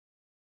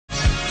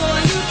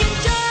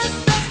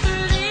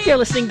You're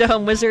listening to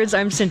Home Wizards.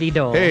 I'm Cindy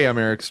Dole. Hey, I'm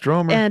Eric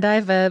Stromer. And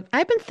I've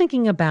been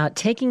thinking about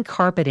taking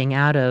carpeting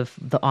out of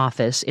the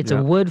office. It's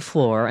a wood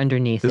floor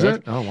underneath Is it.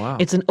 it? Oh, wow.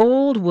 It's an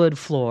old wood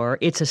floor.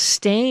 It's a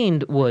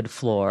stained wood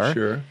floor.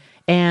 Sure.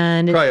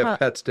 And Probably have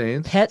pet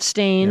stains. Pet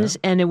stains,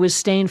 and it was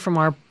stained from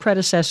our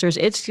predecessors.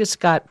 It's just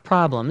got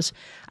problems.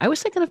 I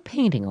was thinking of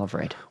painting over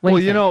it. What do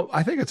you think? Know,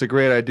 I think it's a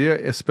great idea,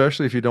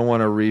 especially if you don't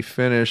want to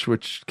refinish,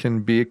 which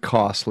can be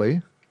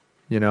costly,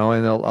 and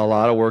a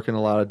lot of work and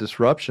a lot of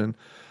disruption.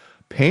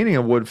 Painting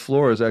a wood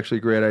floor is actually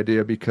a great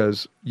idea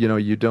because,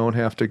 you don't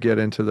have to get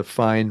into the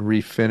fine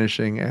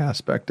refinishing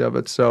aspect of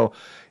it. So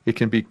it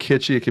can be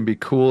kitschy, it can be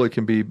cool, it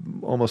can be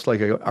almost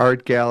like an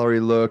art gallery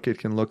look. It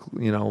can look,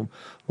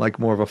 like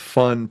more of a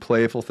fun,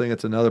 playful thing.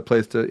 It's another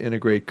place to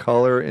integrate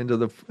color into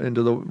the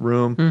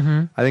room.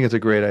 Mm-hmm. I think it's a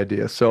great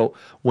idea. So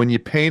when you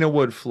paint a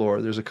wood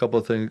floor, there's a couple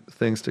of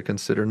things to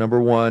consider. Number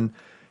one,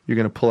 you're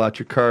going to pull out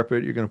your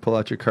carpet, you're going to pull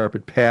out your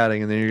carpet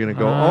padding, and then you're going to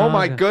go, oh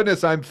my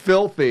goodness, I'm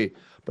filthy.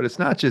 But it's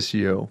not just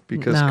you,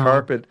 because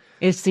carpet.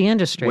 It's the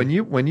industry.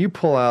 When you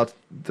pull out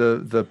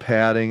the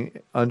padding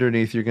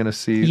underneath, you're going to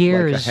see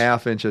years. like a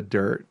half inch of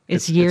dirt.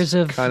 It's years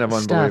of kind of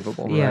stuff.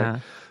 Unbelievable, right? Yeah.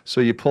 So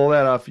you pull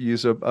that off.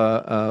 Use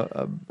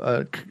a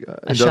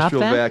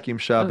industrial vacuum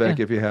shop vac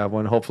if you have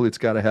one. Hopefully, it's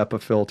got a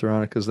HEPA filter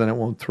on it, because then it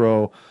won't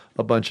throw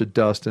a bunch of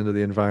dust into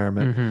the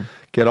environment. Mm-hmm.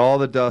 Get all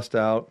the dust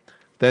out.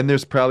 Then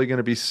there's probably going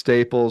to be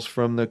staples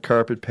from the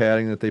carpet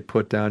padding that they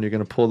put down. You're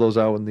going to pull those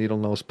out with needle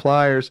nose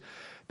pliers.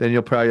 Then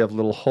you'll probably have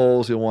little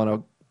holes. You'll want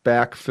to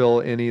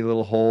backfill any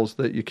little holes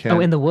that you can. Oh,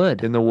 in the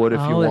wood. In the wood, if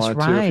you want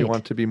to. Right. If you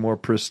want to be more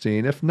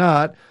pristine. If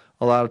not,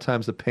 a lot of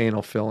times the paint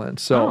will fill in.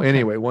 So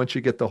anyway, once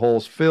you get the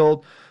holes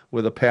filled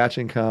with a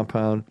patching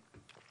compound,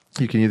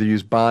 you can either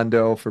use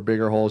Bondo for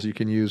bigger holes. You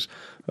can use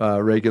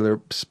regular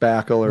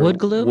spackle or wood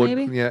glue,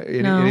 maybe. Yeah,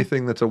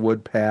 anything that's a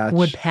wood patch.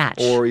 Wood patch.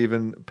 Or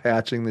even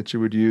patching that you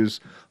would use,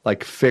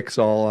 like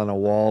Fix-All on a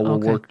wall, will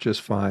work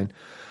just fine.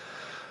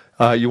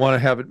 You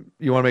want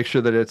to make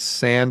sure that it's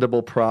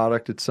sandable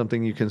product. It's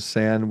something you can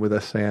sand with a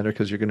sander,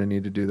 because you're going to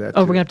need to do that.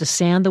 Oh, we're going to have to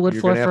sand the wood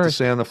floor first? You're going to have to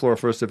sand the floor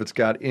first. If it's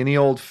got any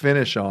old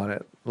finish on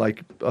it,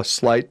 like a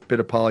slight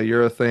bit of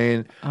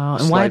polyurethane,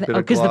 and why?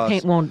 Because the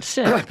paint won't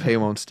stick.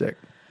 Paint won't stick.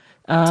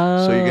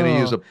 Oh. So you're going to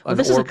use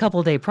this is a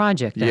couple-day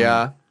project then.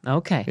 Yeah.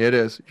 Okay. It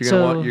is. You're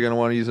going to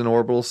want to use an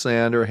orbital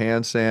sander,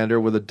 hand sander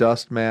with a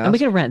dust mask. And we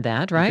can rent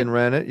that, right? You can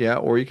rent it, yeah,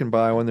 or you can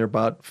buy one. They're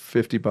about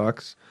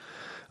 $50.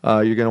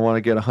 You're going to want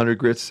to get 100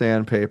 grit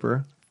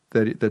sandpaper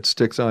that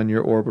sticks on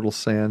your orbital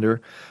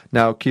sander.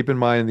 Now, keep in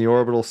mind, the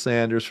orbital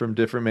sanders from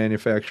different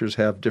manufacturers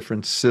have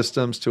different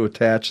systems to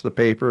attach the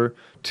paper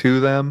to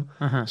them.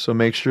 Uh-huh. So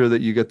make sure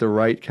that you get the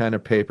right kind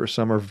of paper.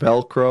 Some are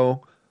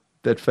Velcro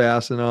that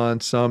fasten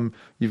on. Some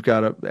you've got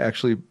to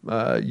actually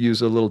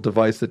use a little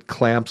device that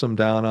clamps them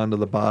down onto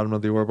the bottom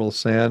of the orbital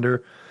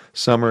sander.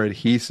 Some are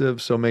adhesive,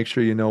 so make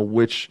sure you know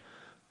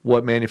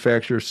what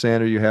manufacturer's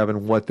sander you have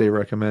and what they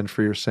recommend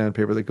for your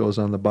sandpaper that goes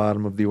on the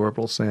bottom of the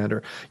orbital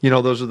sander.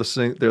 Those are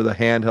they're the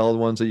handheld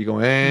ones that you go,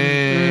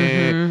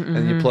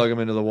 and you plug them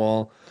into the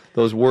wall.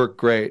 Those work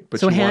great. But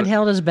so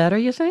handheld is better,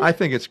 you think? I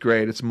think it's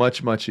great. It's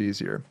much, much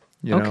easier.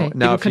 Okay.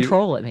 Now, you can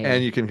control it, maybe.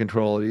 And you can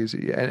control it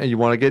easy. And you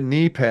want to get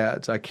knee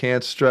pads. I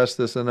can't stress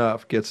this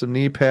enough. Get some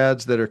knee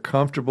pads that are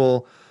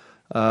comfortable.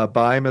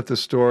 Buy them at the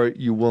store.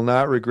 You will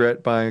not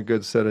regret buying a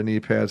good set of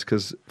knee pads,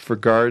 because for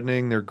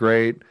gardening, they're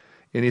great.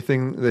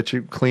 Anything that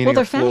you clean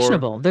they're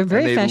fashionable. They're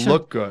very fashionable. They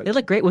look good. They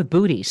look great with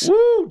booties.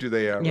 Woo, do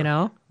they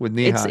ever? With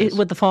knee highs.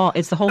 With the fall,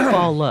 it's the whole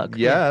fall look.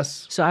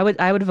 Yes. So I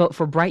would vote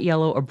for bright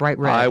yellow or bright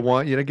red. I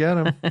want you to get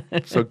them.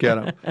 So get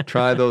them.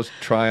 Try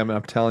them.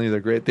 I'm telling you, they're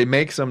great. They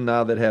make some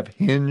now that have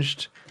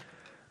hinged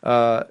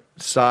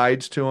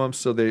sides to them,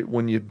 so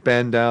when you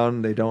bend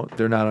down,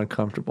 they're not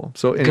uncomfortable.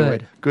 So anyway,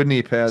 good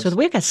knee pads. So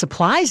we've got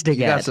supplies to get.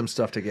 You got some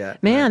stuff to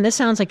get. Man, right? This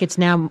sounds like it's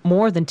now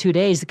more than 2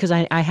 days, because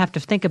I have to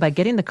think about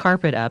getting the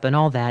carpet up and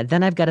all that.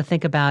 Then I've got to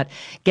think about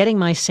getting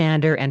my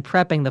sander and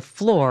prepping the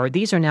floor.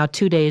 These are now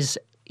 2 days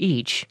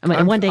each.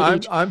 One day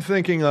each. I'm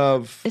thinking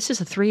of... This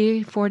is a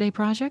 3-4 day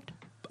project?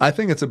 I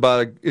think it's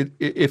about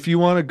if you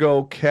want to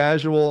go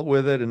casual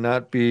with it and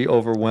not be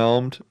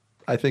overwhelmed,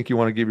 I think you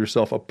want to give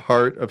yourself a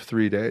part of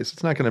 3 days.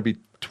 It's not going to be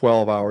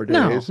 12-hour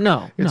days.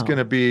 No. It's going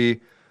to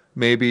be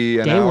maybe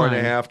an hour and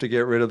a half to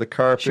get rid of the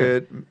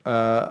carpet,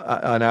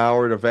 an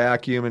hour to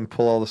vacuum and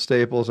pull all the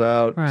staples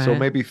out. Right. So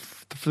maybe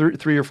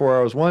 3 or 4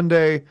 hours one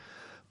day.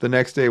 The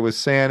next day was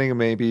sanding,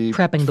 maybe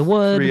prepping the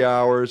wood. 3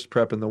 hours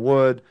prepping the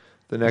wood.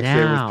 The next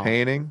day was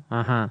painting.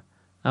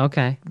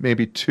 Okay.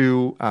 Maybe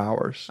 2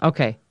 hours.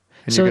 Okay.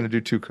 And you're going to do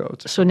 2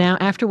 coats. So now,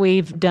 after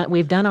we've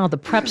done all the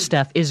prep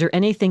stuff, is there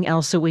anything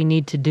else that we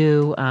need to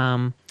do?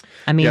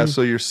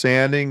 So you're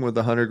sanding with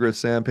the 100 grit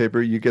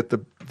sandpaper. You get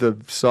the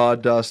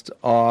sawdust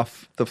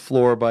off the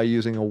floor by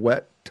using a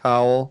wet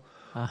towel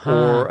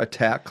or a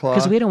tack cloth.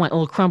 Because we don't want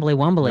little crumbly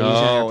wumblies in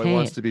our paint. It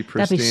wants to be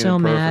pristine. That'd be so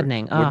and perfect.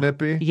 maddening. Wouldn't it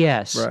be?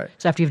 Yes. Right.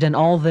 So after you've done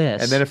all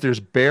this. And then if there's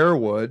bare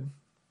wood,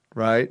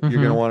 right, you're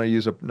going to want to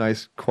use a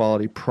nice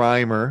quality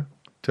primer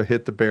to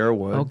hit the bare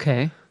wood.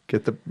 Okay.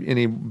 Get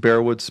any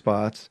bare wood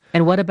spots.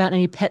 And what about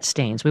any pet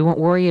stains? We won't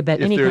worry about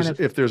any kind of...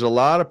 If there's a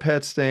lot of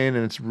pet stain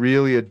and it's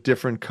really a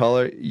different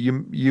color,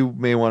 you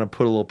may want to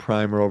put a little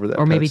primer over that.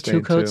 Or pet maybe stain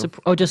 2 coats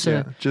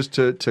too. just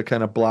to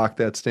kind of block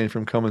that stain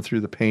from coming through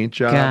the paint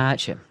job.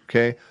 Gotcha.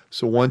 Okay,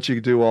 so once you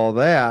do all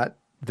that,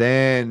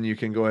 then you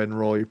can go ahead and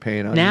roll your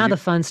paint on. Now the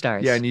fun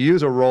starts. Yeah, and you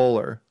use a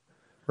roller,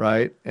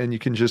 right? And you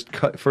can just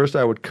cut. First,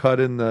 I would cut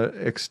in the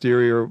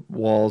exterior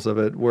walls of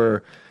it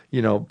where,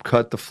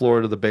 cut the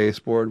floor to the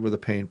baseboard with a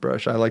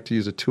paintbrush. I like to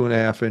use a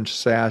 2.5-inch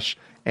sash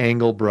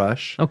angle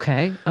brush.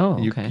 Okay. Oh,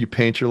 okay. You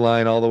paint your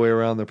line all the way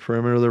around the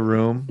perimeter of the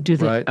room. Do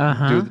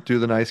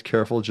the nice,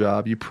 careful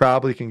job. You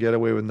probably can get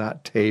away with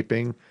not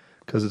taping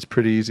because it's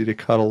pretty easy to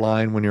cut a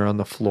line when you're on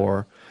the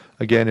floor.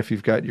 Again, if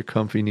you've got your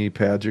comfy knee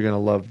pads, you're going to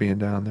love being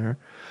down there.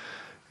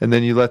 And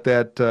then you let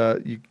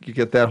that, you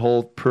get that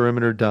whole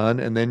perimeter done,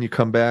 and then you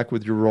come back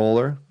with your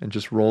roller and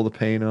just roll the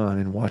paint on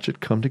and watch it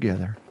come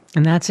together.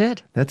 And that's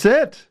it? That's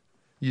it.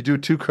 You do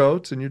 2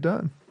 coats and you're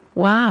done.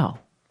 Wow.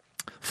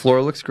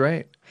 Floor looks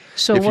great.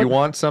 So if you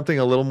want something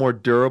a little more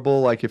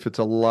durable, like if it's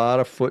a lot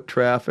of foot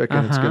traffic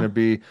and it's going to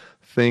be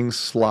things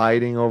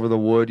sliding over the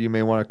wood, you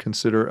may want to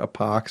consider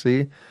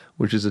epoxy,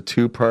 which is a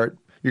 2-part.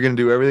 You're going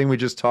to do everything we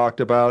just talked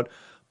about,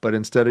 but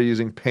instead of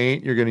using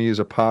paint, you're going to use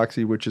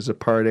epoxy, which is a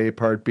part A,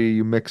 part B.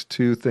 You mix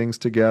 2 things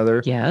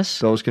together. Yes.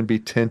 Those can be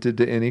tinted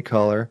to any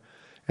color.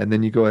 And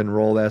then you go ahead and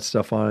roll that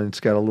stuff on. And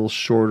it's got a little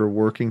shorter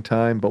working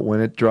time, but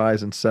when it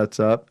dries and sets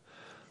up,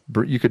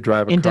 you could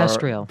drive a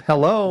industrial. car.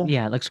 Hello.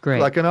 Yeah, it looks great.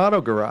 Like an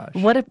auto garage.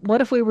 What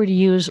if we were to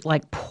use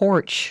like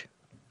porch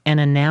and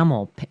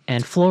enamel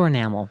and floor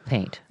enamel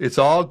paint? It's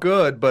all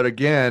good, but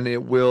again,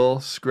 it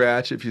will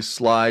scratch if you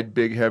slide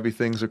big, heavy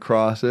things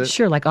across it.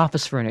 Sure, like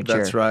office furniture.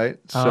 That's right.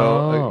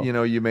 So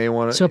you may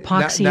want to. So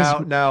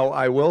epoxy now,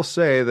 I will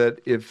say that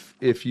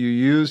if you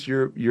use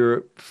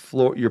your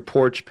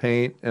porch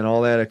paint and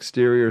all that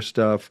exterior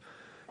stuff,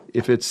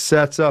 if it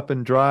sets up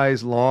and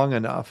dries long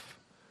enough,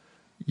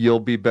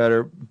 you'll be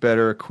better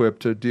equipped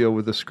to deal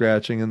with the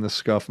scratching and the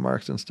scuff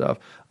marks and stuff.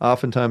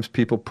 Oftentimes,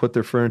 people put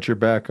their furniture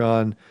back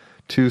on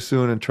too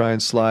soon and try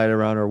and slide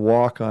around or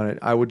walk on it.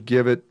 I would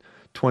give it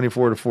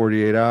 24 to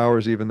 48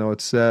 hours, even though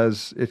it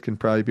says it can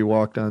probably be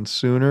walked on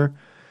sooner.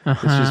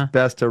 It's just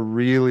best to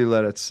really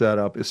let it set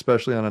up,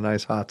 especially on a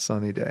nice, hot,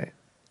 sunny day.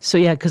 So,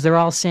 yeah, because they're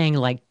all saying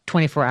like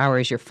 24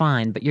 hours, you're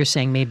fine, but you're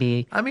saying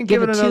maybe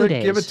give it 2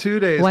 days. Give it 2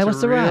 days. Why? What's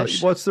the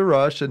rush? What's the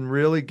rush? And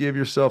really give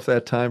yourself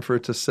that time for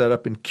it to set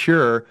up and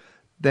cure.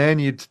 Then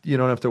you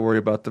don't have to worry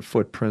about the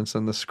footprints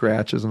and the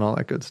scratches and all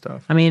that good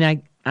stuff. I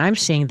mean, I'm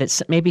seeing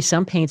that maybe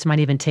some paints might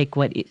even take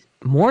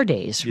more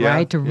days,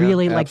 right? To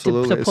really like to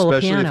pull especially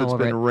a piano if it's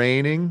over been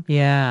raining.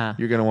 Yeah,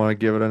 you're going to want to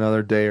give it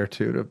another day or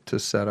 2 to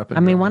set up.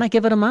 And why not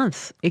give it a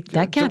month?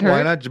 That can't hurt.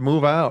 Why not just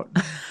move out?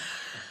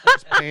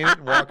 Just paint it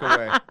and walk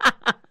away.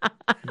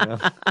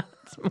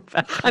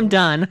 I'm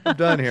done. I'm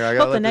done here. I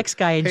hope the next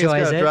guy enjoys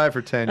it. It's got to dry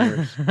for 10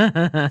 years.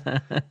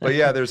 But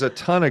yeah, there's a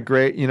ton of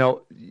great,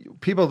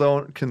 people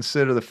don't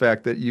consider the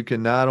fact that you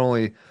can not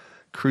only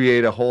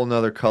create a whole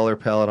nother color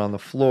palette on the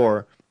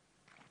floor,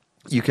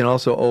 you can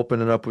also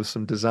open it up with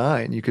some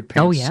design. You could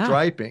paint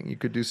striping. You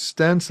could do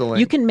stenciling.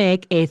 You can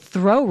make a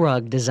throw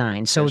rug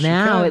design. So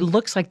now it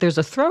looks like there's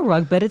a throw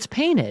rug, but it's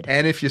painted.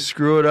 And if you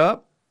screw it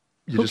up,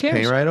 you Who just cares?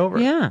 paint right over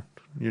it. Yeah.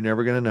 You're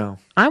never going to know.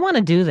 I want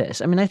to do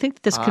this. I mean, I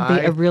think this could be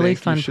a really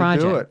fun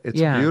project. Do it.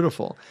 It's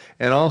beautiful.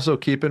 And also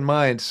keep in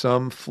mind,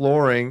 some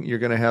flooring, you're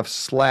going to have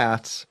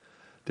slats.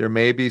 There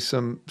may be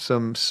some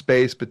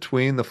space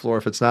between the floor.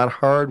 If it's not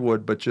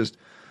hardwood, but just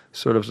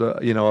sort of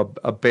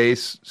a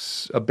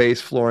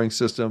base flooring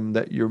system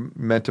that you're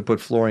meant to put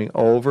flooring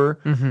over,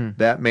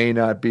 that may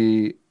not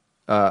be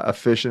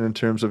efficient in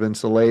terms of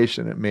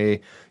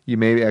insulation. You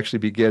may actually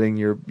be getting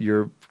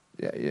your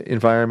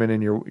environment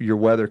and your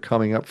weather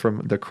coming up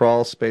from the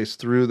crawl space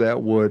through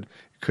that wood.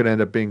 It could end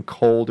up being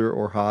colder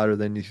or hotter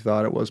than you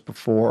thought it was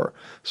before.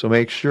 So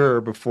make sure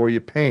before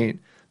you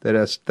paint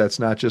that that's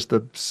not just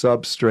the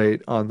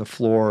substrate on the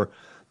floor.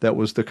 That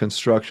was the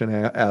construction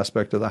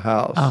aspect of the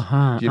house.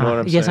 Do you know what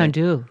I'm saying? Yes, I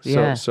do.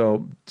 Yeah.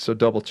 So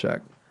double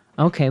check.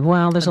 Okay.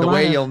 Well, there's a lot. The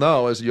way you'll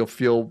know is you'll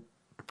feel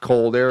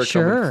cold air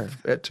coming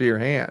to your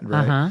hand.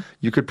 Right.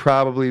 You could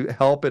probably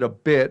help it a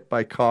bit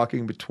by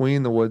caulking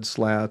between the wood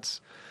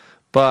slats,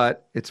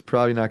 but it's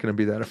probably not going to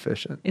be that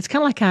efficient. It's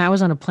kind of like I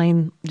was on a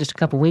plane just a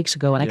couple weeks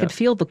ago, and I could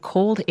feel the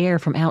cold air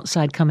from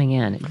outside coming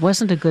in. It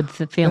wasn't a good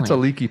feeling. That's a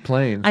leaky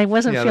plane. I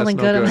wasn't feeling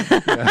good.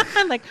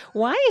 I'm like,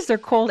 why is there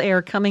cold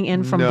air coming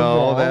in from the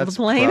wall of the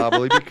plane? No, that's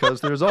probably because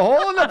there's a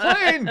hole in the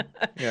plane.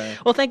 Yeah.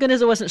 Well, thank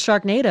goodness it wasn't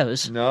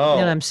Sharknadoes. No. You know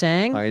what I'm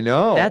saying? I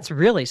know. That's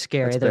really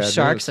scary. There's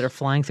sharks that are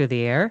flying through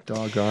the air.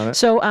 Doggone it.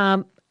 So,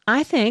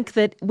 I think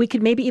that we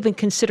could maybe even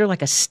consider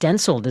like a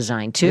stencil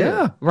design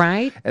too,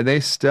 right? And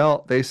they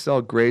sell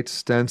great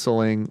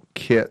stenciling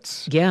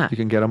kits. Yeah. You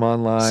can get them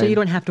online. So you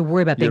don't have to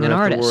worry about being an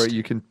artist.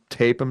 You can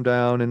tape them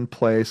down in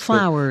place.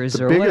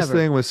 Flowers or whatever. The biggest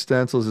thing with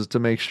stencils is to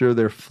make sure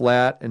they're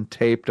flat and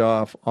taped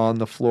off on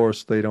the floor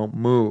so they don't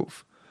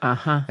move.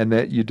 and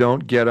that you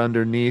don't get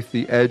underneath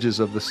the edges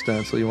of the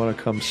stencil. You want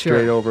to come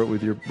straight over it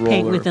with your roller.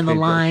 Paint within the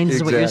lines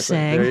is what you're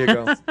saying. There you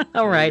go.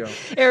 All right.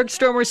 Eric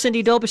Stromer,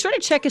 Cindy Dole. Be sure to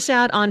check us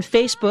out on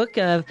Facebook.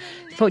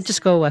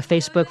 Just go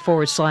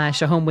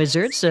Facebook.com/Home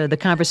Wizards. The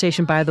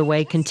conversation, by the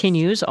way,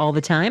 continues all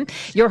the time.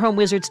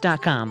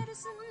 YourHomeWizards.com.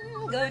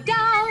 Go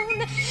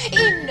down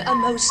in a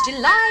most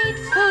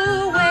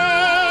delightful way.